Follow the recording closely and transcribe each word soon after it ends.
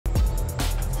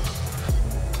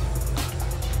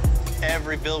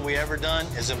Every build we ever done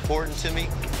is important to me,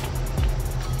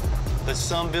 but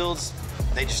some builds,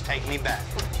 they just take me back.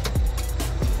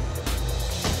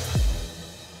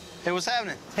 Hey, what's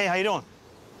happening? Hey, how you doing?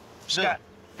 Scott.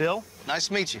 Bill? Nice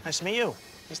to meet you. Nice to meet you.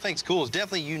 This thing's cool. It's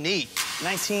definitely unique.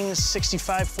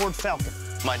 1965 Ford Falcon.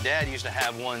 My dad used to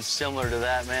have one similar to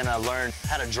that, man. I learned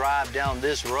how to drive down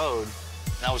this road,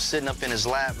 and I was sitting up in his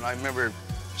lap, and I remember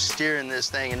steering this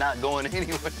thing and not going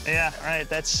anywhere. Yeah, right.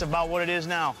 That's about what it is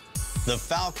now. The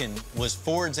Falcon was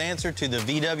Ford's answer to the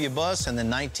VW bus in the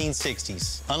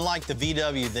 1960s. Unlike the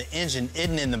VW, the engine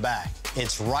isn't in the back.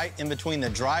 It's right in between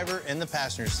the driver and the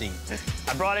passenger seat.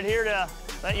 I brought it here to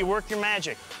let you work your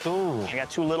magic. Ooh. I got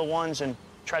 2 little ones and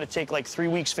try to take like 3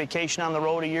 weeks vacation on the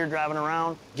road a year driving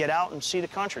around, get out and see the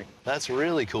country. That's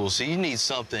really cool. So you need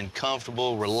something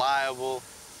comfortable, reliable,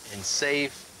 and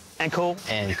safe. And cool.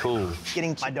 And cool.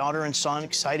 Getting my daughter and son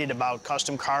excited about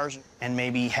custom cars and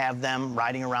maybe have them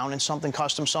riding around in something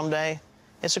custom someday.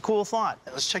 It's a cool thought.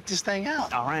 Let's check this thing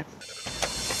out. All right.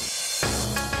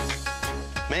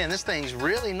 Man, this thing's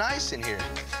really nice in here,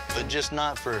 but just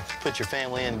not for put your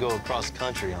family in and go across the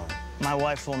country on. My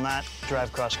wife will not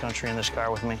drive cross country in this car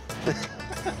with me.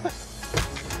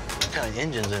 What kind of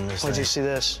engine's in this Where'd thing? you see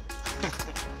this?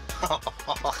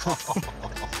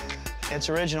 It's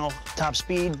original. Top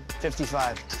speed,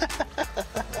 55.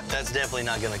 That's definitely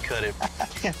not gonna cut it.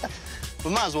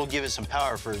 We might as well give it some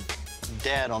power for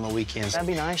Dad on the weekends. That'd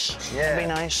be nice. Yeah. That'd be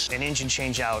nice. An engine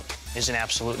change out is an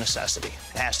absolute necessity.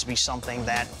 It has to be something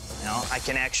that, you know, I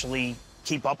can actually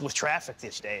keep up with traffic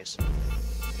these days.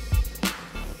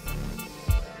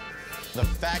 The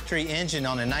factory engine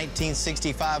on a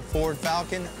 1965 Ford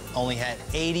Falcon only had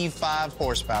 85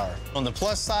 horsepower. On the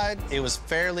plus side, it was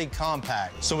fairly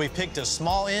compact. So we picked a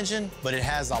small engine, but it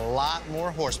has a lot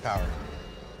more horsepower.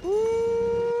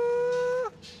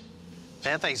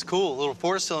 That thing's cool. A little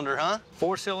 4-cylinder, huh?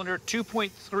 4-cylinder,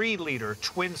 2.3-liter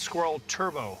twin scroll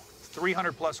turbo,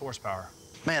 300+ horsepower.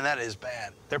 Man, that is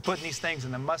bad. They're putting these things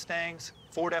in the Mustangs,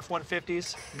 Ford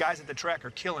F-150s. Guys at the track are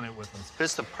killing it with them.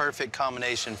 It's the perfect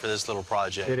combination for this little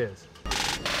project. It is.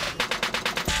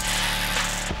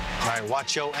 All right,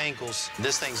 watch your ankles.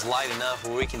 This thing's light enough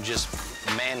where we can just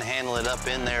manhandle it up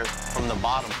in there from the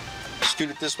bottom.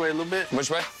 Scoot it this way a little bit. Which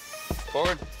way?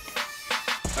 Forward?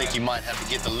 I think you might have to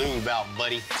get the lube out,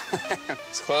 buddy.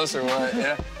 It's close or what?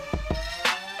 Yeah.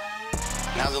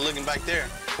 How's it looking back there?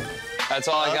 That's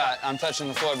all I got. I'm touching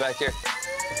the floor back here.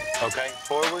 Okay,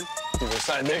 forward.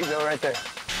 There you go, right there.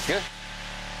 Good.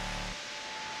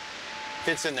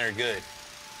 Fits in there good.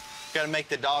 Got to make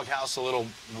the doghouse a little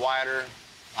wider.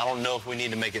 I don't know if we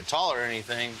need to make it taller or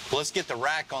anything. Let's get the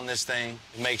rack on this thing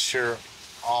and make sure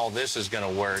all this is going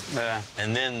to work. Yeah.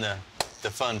 And then the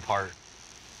fun part,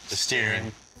 the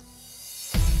steering.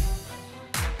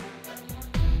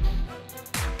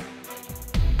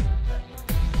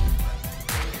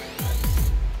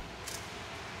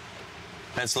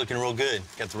 That's looking real good.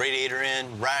 Got the radiator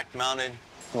in, rack mounted.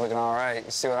 Looking all right.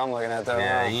 You see what I'm looking at, though?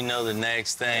 Yeah, huh? you know the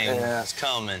next thing is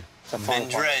coming. a fun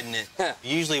Been part. dreading it.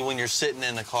 Usually when you're sitting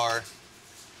in the car,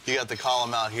 you got the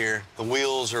column out here. The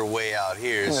wheels are way out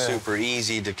here. It's super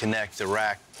easy to connect the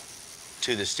rack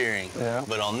to the steering. Yeah.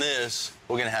 But on this,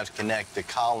 we're gonna have to connect the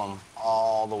column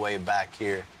all the way back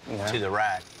here to the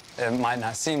rack. It might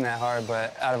not seem that hard,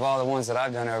 but out of all the ones that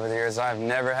I've done over the years, I've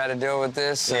never had to deal with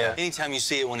this. So. Yeah. Anytime you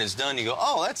see it when it's done, you go,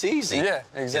 oh, that's easy. Yeah,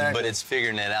 exactly. But it's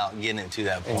figuring it out and getting it to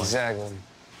that point. Exactly.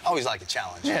 I always like a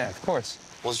challenge. Yeah, of course.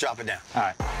 Let's drop it down. All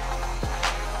right.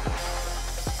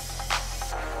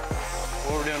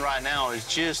 What we're doing right now is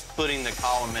just putting the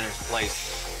column in its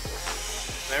place.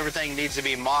 Everything needs to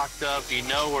be mocked up. You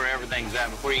know where everything's at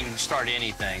before you can start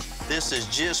anything. This is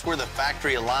just where the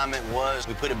factory alignment was.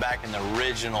 We put it back in the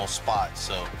original spot.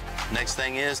 So next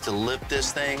thing is to lift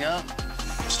this thing up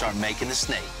and start making the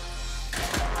snake.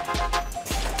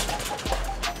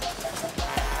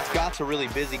 Scott's a really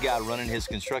busy guy running his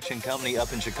construction company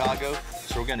up in Chicago,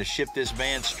 so we're gonna ship this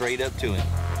van straight up to him.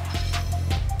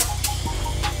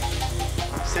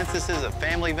 Since this is a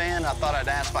family van, I thought I'd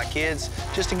ask my kids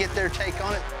just to get their take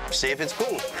on it, see if it's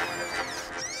cool.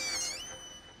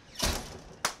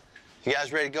 You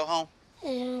guys ready to go home?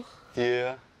 Yeah.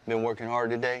 Yeah. Been working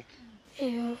hard today?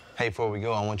 Yeah. Hey, before we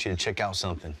go, I want you to check out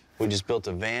something. We just built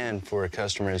a van for a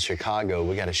customer in Chicago.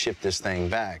 We got to ship this thing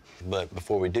back. But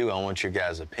before we do, I want your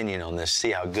guys' opinion on this,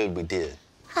 see how good we did.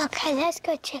 Okay, let's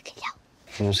go check it out.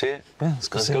 You want to see it? Yeah, let's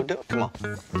go see go it. do it. Come on.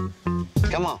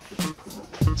 Come on.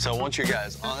 So I want your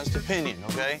guys' honest opinion,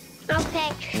 okay?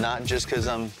 Okay. Not just because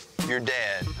I'm your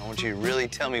dad. I want you to really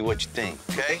tell me what you think,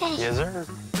 okay? Okay. Yes, sir.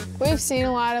 We've seen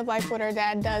a lot of like what our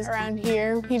dad does around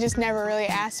here. He just never really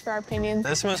asks for our opinion.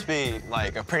 This must be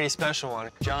like a pretty special one.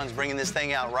 John's bringing this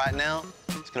thing out right now.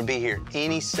 It's gonna be here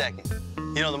any second.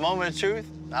 You know, the moment of truth,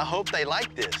 I hope they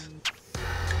like this.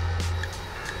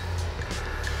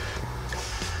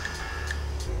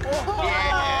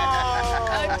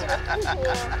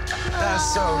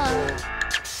 That's so cool.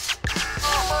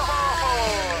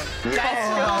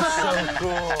 That's So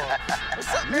cool.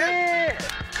 What's up, man?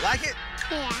 Like it?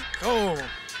 Yeah. Oh.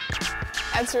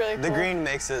 That's really cool. The green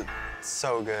makes it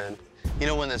so good. You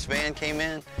know, when this van came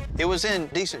in, it was in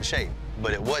decent shape,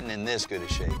 but it wasn't in this good a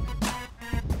shape.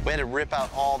 We had to rip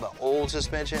out all the old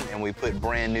suspension, and we put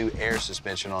brand new air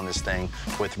suspension on this thing.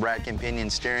 With rack and pinion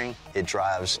steering, it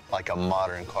drives like a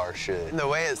modern car should. The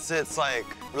way it sits like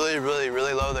really, really,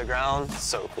 really low to the ground,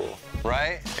 so cool.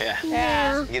 Right? Yeah.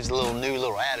 Yeah. It gives a new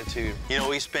little attitude. You know,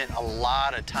 we spent a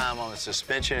lot of time on the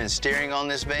suspension and steering on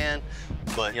this van,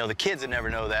 but, you know, the kids would never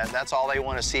know that. That's all they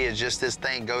want to see is just this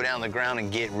thing go down the ground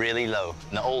and get really low.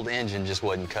 And the old engine just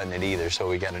wasn't cutting it either, so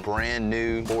we got a brand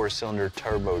new 4-cylinder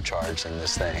turbocharged in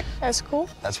this thing. That's cool.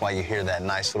 That's why you hear that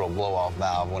nice little blow-off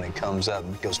valve when it comes up.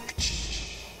 It goes,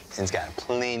 and it's got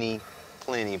plenty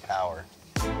power.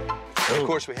 Of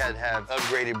course, we had to have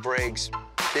upgraded brakes,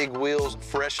 big wheels,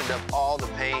 freshened up all the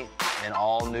paint, and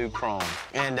all new chrome.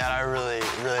 And Dad, I really,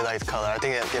 really like the color. I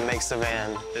think it makes the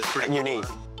van unique.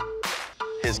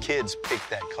 His kids picked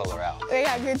that color out. They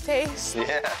got good taste.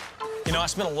 Yeah. You know, I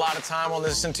spent a lot of time on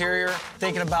this interior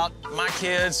thinking about my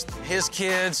kids, his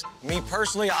kids. Me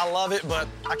personally, I love it, but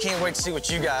I can't wait to see what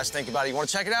you guys think about it. You want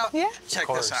to check it out? Yeah. Check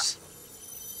this out.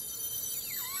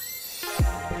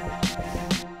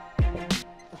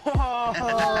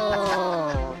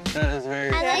 That is very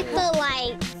I like the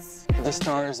lights. The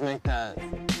stars make that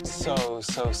so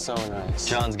nice.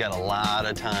 John's got a lot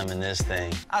of time in this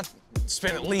thing. I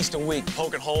spent at least a week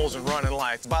poking holes and running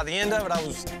lights. By the end of it, I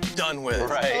was done with it. It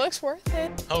Right. looks worth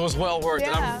it. It was well worth it.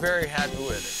 Yeah. I'm very happy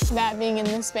with it. That being in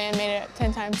this van made it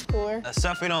 10 times cooler. That's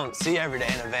stuff we don't see every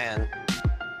day in a van.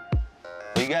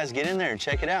 Well, you guys get in there and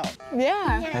check it out.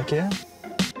 Yeah. Heck yeah.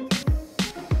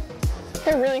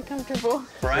 They're really comfortable.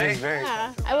 Right? It's very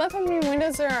Yeah. I love how many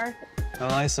windows there are. The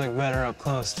lights look better up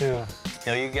close, too. You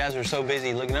know, you guys are so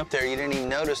busy looking up there, you didn't even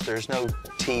notice there's no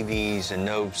TVs and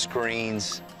no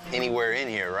screens anywhere in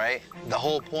here, right? The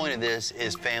whole point of this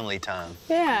is family time.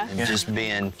 Yeah. And just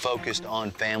being focused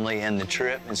on family and the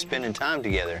trip and spending time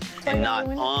together and not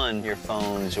on your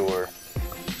phones or,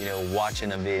 you know,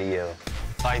 watching a video.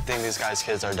 I think these guys'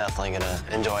 kids are definitely gonna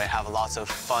enjoy it, have lots of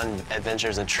fun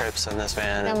adventures and trips in this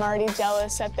van. I'm already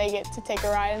jealous that they get to take a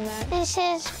ride in that. This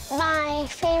is my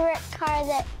favorite car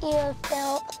that you have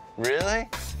built. Really?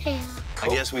 Yeah. I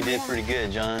guess we did pretty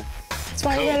good, John. That's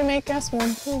why you gotta make us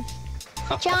one too.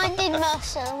 John did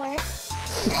most of the work.